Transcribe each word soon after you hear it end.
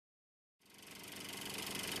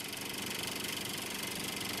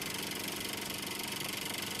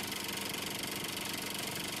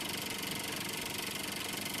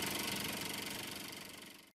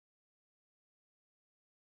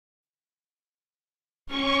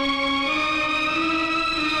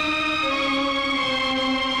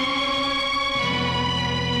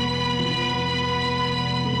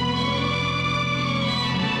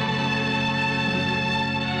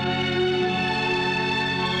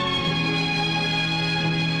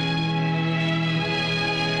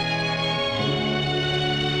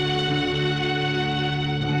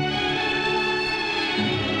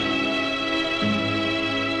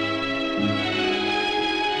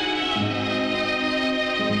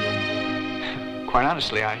Quite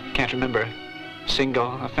honestly, I can't remember a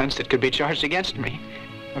single offense that could be charged against me.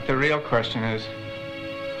 But the real question is,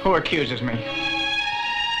 who accuses me?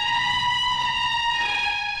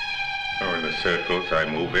 Oh, in the circles I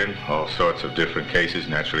move in, all sorts of different cases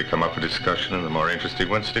naturally come up for discussion, and the more interesting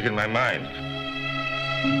ones stick in my mind.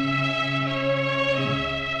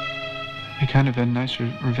 It'd be kind of a nice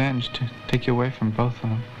revenge to take you away from both of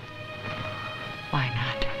them. Why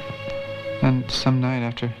not? And some night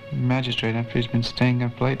after the magistrate, after he's been staying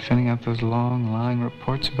up late filling out those long, lying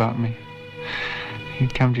reports about me,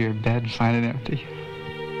 he'd come to your bed and find it empty.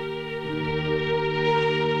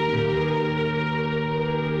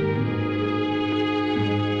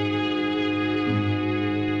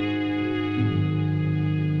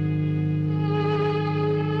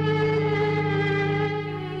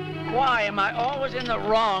 Why am I always in the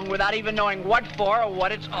wrong without even knowing what for or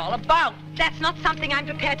what it's all about? That's not something I'm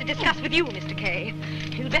prepared to discuss with you, Mr. Kay.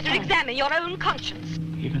 You'd better examine your own conscience.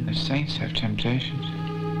 Even the saints have temptations.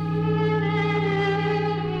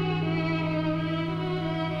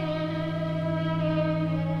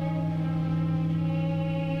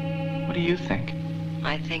 What do you think?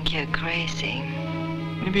 I think you're crazy.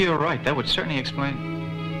 Maybe you're right. That would certainly explain...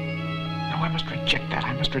 No, I must reject that.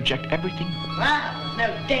 I must reject everything. Well,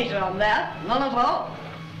 there's no data on that. None at all.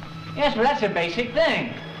 Yes, but that's a basic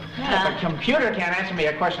thing. If a computer can't answer me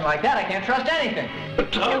a question like that, I can't trust anything.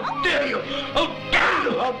 How dare you! How dare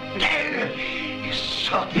you! How dare you! You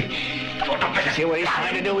soft... See what he's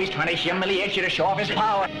trying to do? He's trying to humiliate you to show off his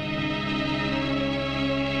power.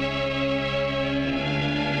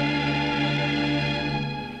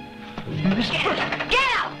 Get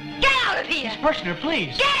out! Get out of here! Miss Birchner,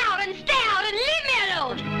 please. Get out and stay out and leave me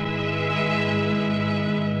alone!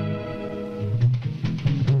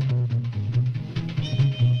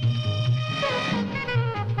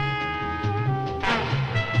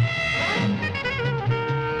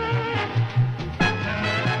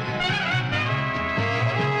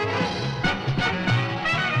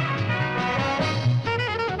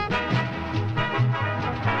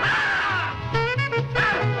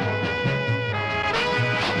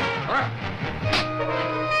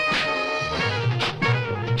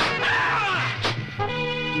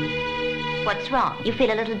 What's wrong? You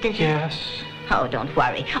feel a little dizzy? Yes. Oh, don't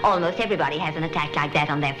worry. Almost everybody has an attack like that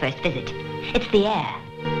on their first visit. It's the air.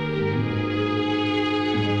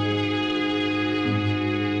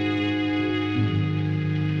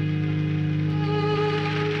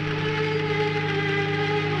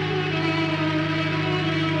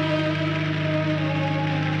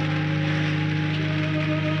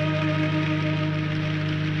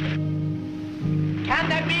 Can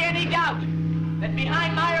there be any doubt that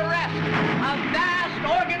behind my arrest, a vast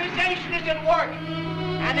organization is at work?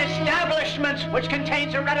 An establishment which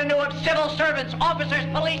contains a retinue of civil servants, officers,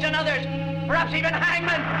 police, and others, perhaps even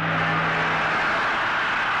hangmen.